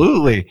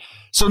absolutely.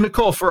 So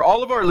Nicole, for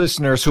all of our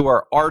listeners who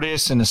are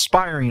artists and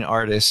aspiring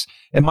artists,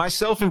 and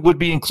myself would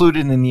be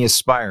included in the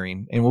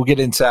aspiring, and we'll get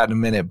into that in a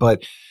minute,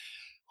 but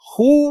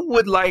who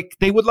would like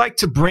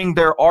to bring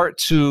their art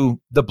to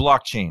the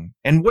blockchain?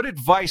 And what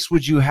advice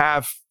would you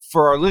have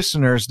for our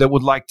listeners that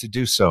would like to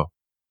do so?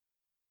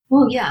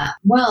 Well, yeah.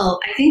 Well,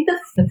 I think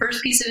the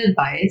first piece of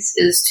advice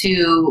is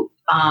to,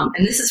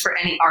 and this is for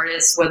any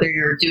artist, whether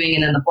you're doing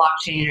it in the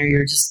blockchain or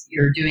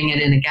you're doing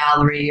it in a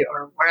gallery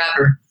or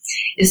wherever,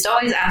 is to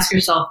always ask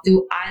yourself,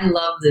 do I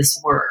love this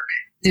work?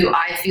 Do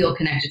I feel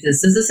connected to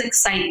this? Does this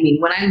excite me?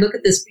 When I look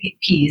at this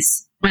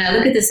piece, when I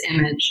look at this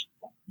image,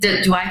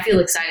 do I feel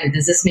excited?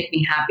 Does this make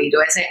me happy?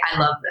 Do I say, I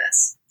love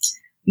this?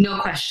 No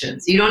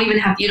questions. You don't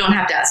have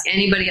to ask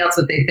anybody else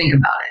what they think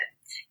about it.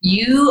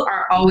 You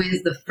are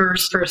always the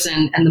first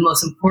person and the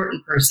most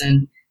important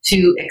person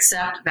to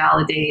accept,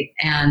 validate,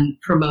 and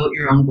promote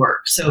your own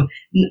work. So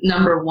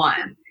number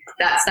one,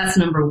 that's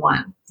number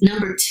one.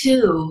 Number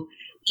two,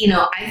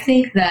 I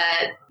think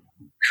that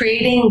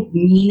creating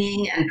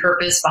meaning and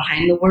purpose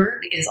behind the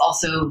work is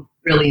also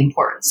really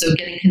important. So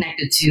getting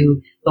connected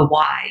to the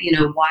why,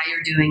 why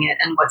you're doing it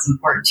and what's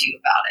important to you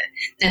about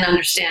it. And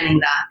understanding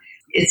that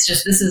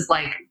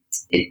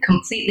it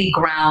completely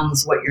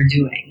grounds what you're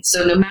doing.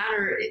 So no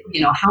matter,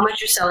 how much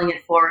you're selling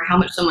it for, how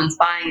much someone's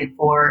buying it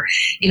for,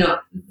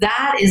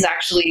 that is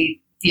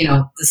actually,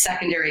 the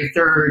secondary,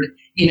 third,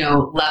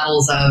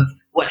 levels of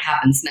what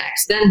happens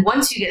next. Then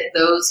once you get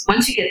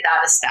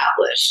that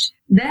established,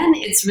 then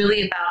it's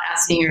really about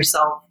asking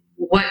yourself,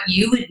 what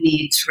you would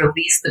need to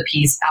release the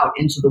piece out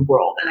into the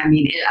world. And I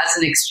mean, as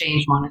an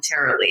exchange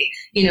monetarily,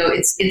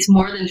 it's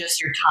more than just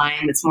your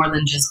time. It's more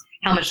than just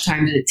how much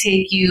time did it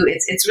take you.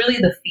 It's really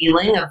the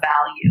feeling of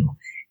value.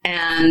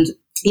 And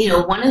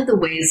one of the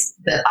ways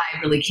that I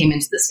really came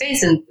into the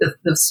space and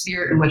the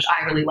spirit in which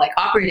I really like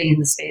operating in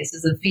the space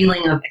is a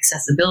feeling of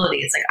accessibility.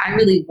 It's like, I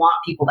really want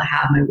people to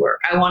have my work.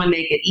 I want to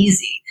make it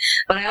easy,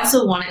 but I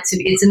also want it to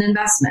be, it's an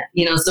investment,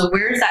 so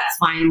where's that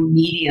fine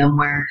medium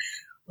where,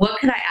 what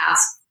could I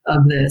ask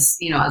of this,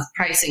 as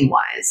pricing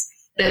wise,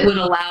 that would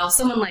allow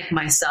someone like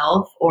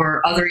myself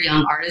or other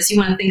young artists, you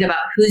want to think about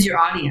who's your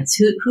audience,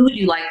 who would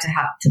you like to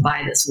have to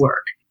buy this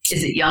work?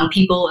 Is it young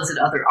people? Is it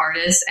other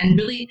artists? And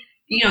really,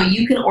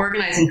 you can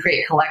organize and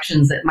create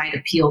collections that might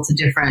appeal to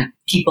different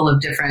people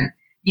of different,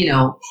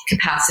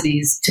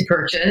 capacities to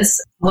purchase,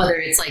 whether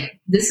it's like,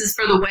 this is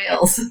for the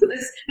whales,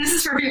 this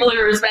is for people who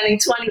are spending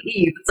 20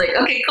 ETH. It's like,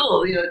 okay,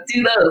 cool,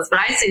 do those. But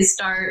I say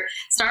start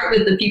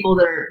with the people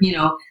that are,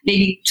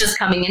 maybe just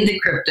coming into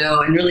crypto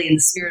and really in the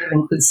spirit of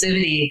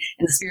inclusivity,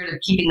 in the spirit of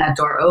keeping that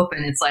door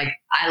open. It's like,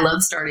 I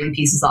love starting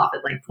pieces off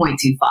at like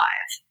 0.25,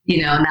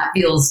 and that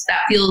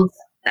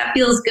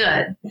feels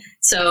good.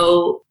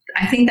 So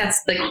I think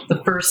that's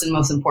the first and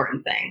most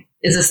important thing,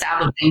 is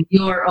establishing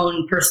your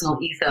own personal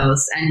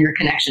ethos and your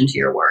connection to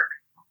your work.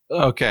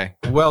 Okay,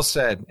 well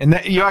said. And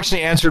you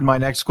actually answered my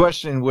next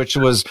question, which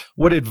was,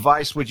 what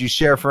advice would you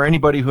share for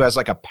anybody who has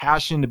like a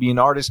passion to be an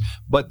artist,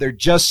 but they're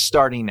just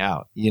starting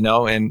out,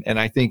 and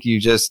I think you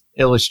just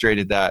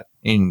illustrated that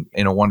in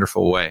a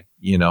wonderful way,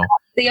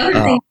 The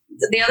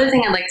other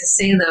thing I'd like to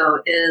say, though,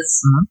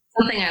 is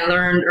something I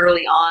learned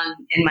early on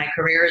in my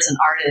career as an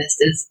artist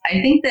is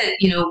I think that,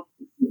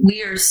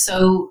 we are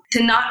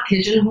to not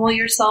pigeonhole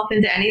yourself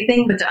into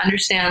anything, but to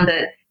understand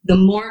that the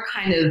more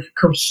kind of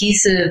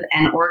cohesive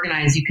and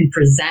organized you can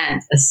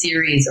present a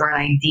series or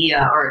an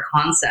idea or a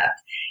concept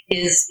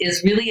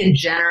is really a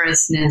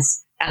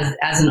generousness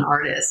as an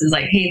artist. Is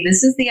like, hey,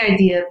 this is the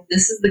idea,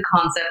 this is the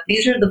concept,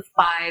 these are the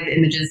 5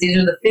 images, these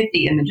are the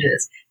 50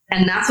 images.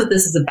 And that's what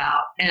this is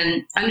about.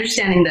 And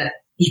understanding that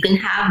you can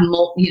have,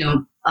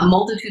 a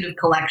multitude of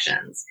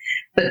collections,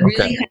 but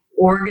really kind of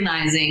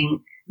organizing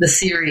the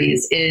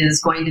series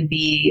is going to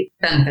be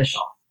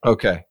beneficial.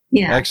 Okay.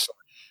 Yeah. Excellent.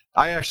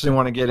 I actually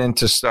want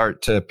to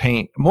start to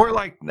paint more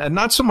like,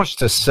 not so much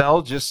to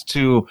sell, just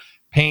to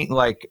paint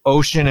like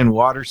ocean and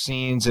water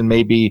scenes and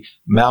maybe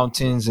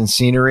mountains and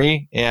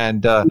scenery.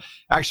 And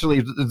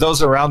actually,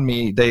 those around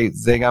me, they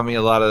got me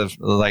a lot of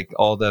like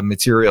all the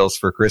materials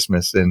for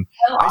Christmas, and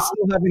I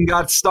still haven't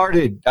got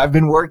started. I've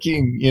been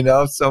working,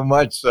 so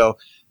much. So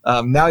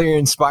now you're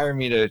inspiring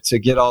me to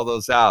get all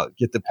those out,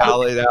 get the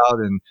palette out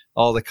and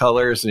all the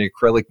colors and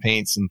acrylic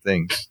paints and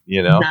things,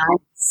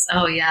 Nice.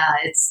 Oh yeah,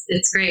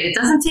 it's great. It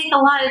doesn't take a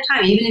lot of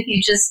time, even if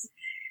you just,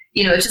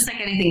 it's just like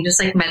anything,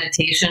 just like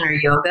meditation or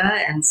yoga.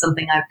 And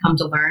something I've come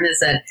to learn is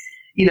that,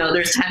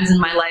 there's times in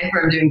my life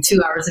where I'm doing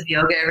 2 hours of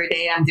yoga every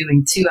day. I'm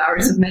doing 2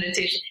 hours of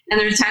meditation. And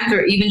there's times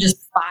where even just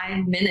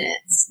 5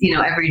 minutes,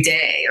 every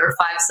day, or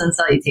 5 sun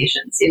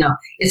salutations,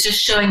 it's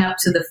just showing up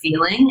to the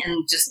feeling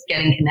and just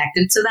getting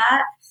connected to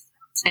that.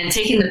 And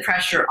taking the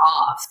pressure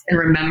off and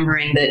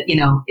remembering that,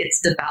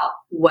 it's about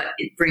what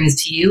it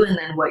brings to you and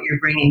then what you're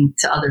bringing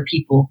to other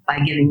people by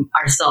giving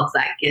ourselves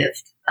that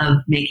gift of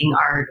making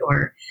art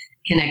or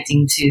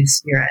connecting to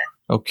spirit.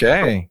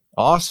 Okay.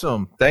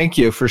 Awesome. Thank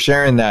you for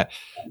sharing that.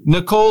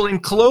 Nicole, in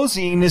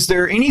closing, is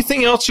there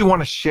anything else you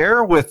want to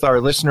share with our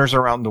listeners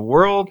around the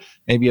world,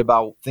 maybe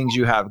about things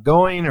you have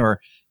going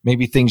or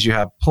maybe things you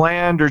have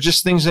planned or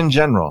just things in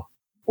general?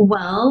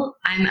 Well,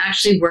 I'm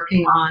actually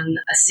working on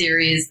a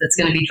series that's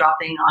going to be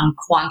dropping on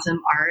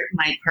Quantum Art,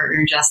 my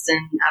partner Justin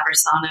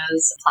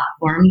Aversano's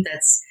platform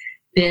that's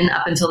been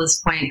up until this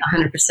point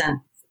 100%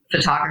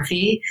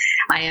 photography.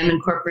 I am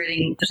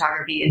incorporating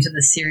photography into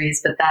the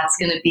series, but that's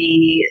going to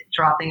be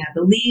dropping, I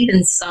believe,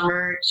 in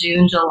summer,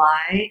 June,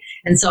 July.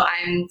 And so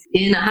I'm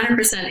in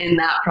 100% in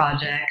that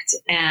project.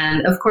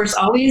 And of course,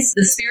 always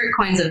the spirit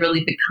coins have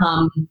really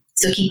become,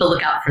 so keep a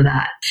lookout for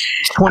that.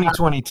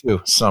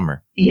 2022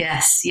 summer.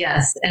 Yes.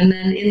 And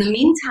then in the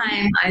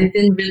meantime, I've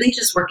been really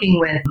just working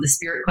with the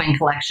Spirit Coin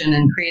collection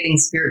and creating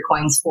spirit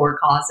coins for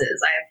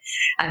causes.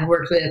 I'm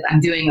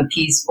doing a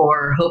piece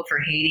for Hope for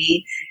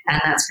Haiti, and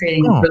that's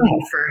creating a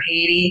relief for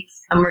Haiti.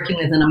 I'm working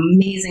with an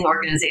amazing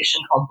organization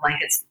called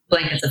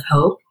Blankets of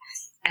Hope,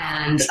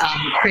 and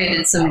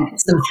created some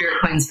spirit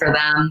coins for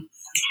them.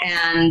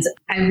 And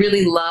I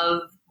really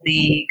love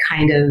the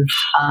kind of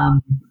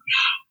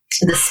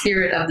the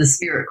spirit of the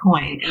spirit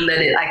coin, and that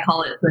I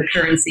call it the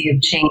currency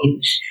of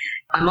change.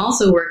 I'm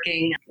also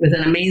working with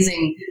an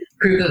amazing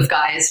group of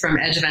guys from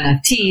Edge of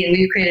NFT, and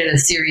we've created a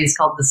series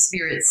called the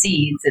Spirit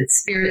Seeds.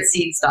 It's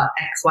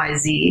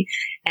spiritseeds.xyz,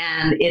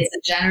 and it's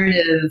a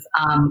generative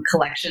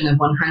collection of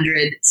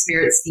 100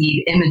 spirit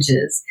seed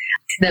images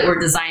that were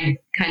designed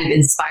kind of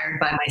inspired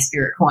by my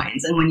spirit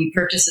coins. And when you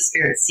purchase a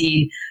spirit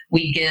seed,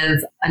 we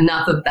give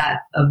enough of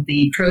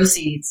the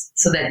proceeds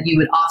so that you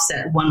would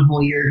offset 1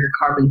 whole year of your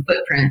carbon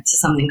footprint to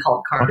something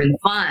called Carbon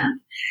Fund.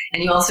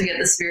 And you also get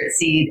the Spirit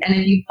Seed. And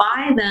if you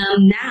buy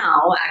them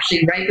now,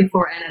 actually right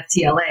before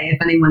NFTLA,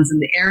 if anyone's in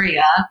the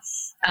area,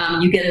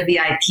 you get a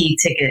VIP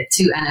ticket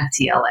to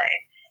NFTLA.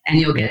 And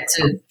you'll get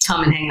to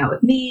come and hang out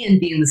with me and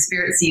be in the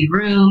Spirit Seed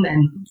room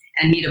and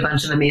meet a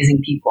bunch of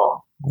amazing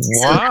people.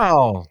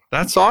 Wow,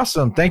 that's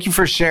awesome. Thank you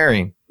for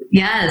sharing.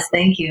 Yes,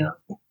 thank you.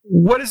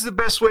 What is the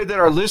best way that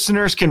our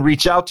listeners can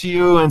reach out to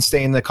you and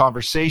stay in the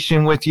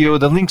conversation with you?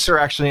 The links are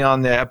actually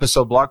on the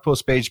episode blog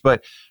post page,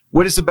 but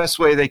what is the best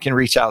way they can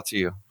reach out to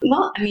you?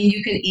 Well, I mean,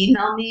 you can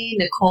email me,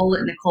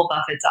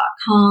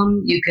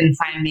 Nicole@NicoleBuffett.com. You can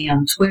find me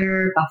on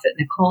Twitter, Buffett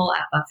Nicole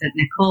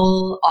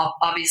 @BuffettNicole.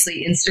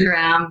 Obviously,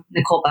 Instagram,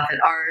 Nicole Buffett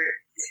Art.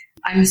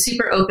 I'm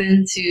super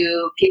open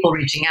to people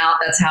reaching out.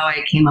 That's how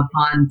I came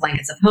upon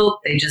Blankets of Hope.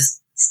 They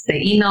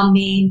emailed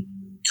me,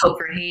 Hope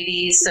for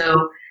Haiti.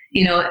 So,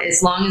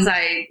 as long as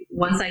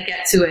once I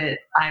get to it,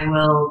 I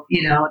will,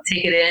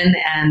 take it in.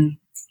 And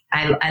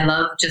I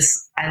love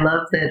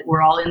that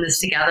we're all in this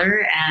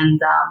together.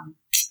 And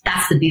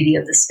that's the beauty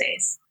of this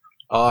space.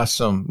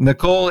 Awesome.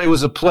 Nicole, it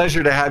was a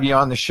pleasure to have you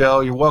on the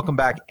show. You're welcome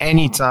back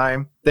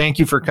anytime. Thank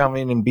you for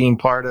coming and being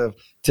part of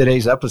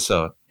today's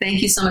episode.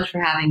 Thank you so much for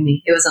having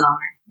me. It was an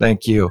honor.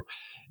 Thank you.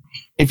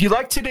 If you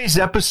like today's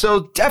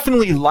episode,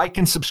 definitely like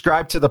and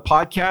subscribe to the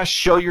podcast,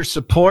 show your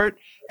support,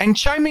 and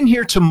chime in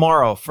here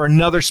tomorrow for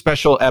another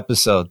special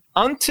episode.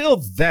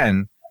 Until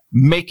then,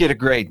 make it a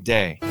great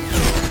day.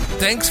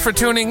 Thanks for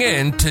tuning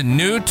in to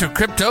New to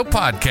Crypto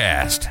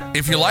Podcast.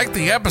 If you like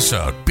the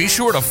episode, be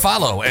sure to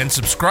follow and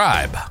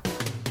subscribe.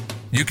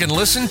 You can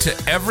listen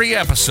to every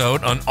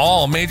episode on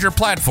all major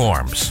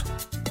platforms.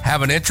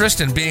 Have an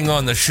interest in being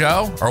on the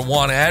show or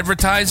want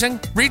advertising?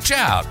 Reach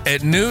out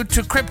at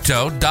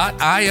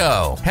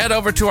newtocrypto.io. Head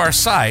over to our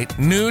site,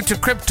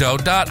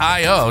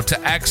 newtocrypto.io,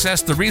 to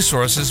access the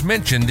resources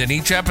mentioned in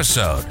each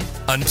episode.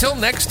 Until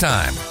next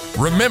time,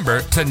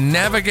 remember to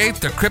navigate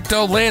the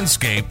crypto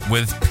landscape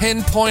with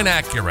pinpoint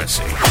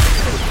accuracy.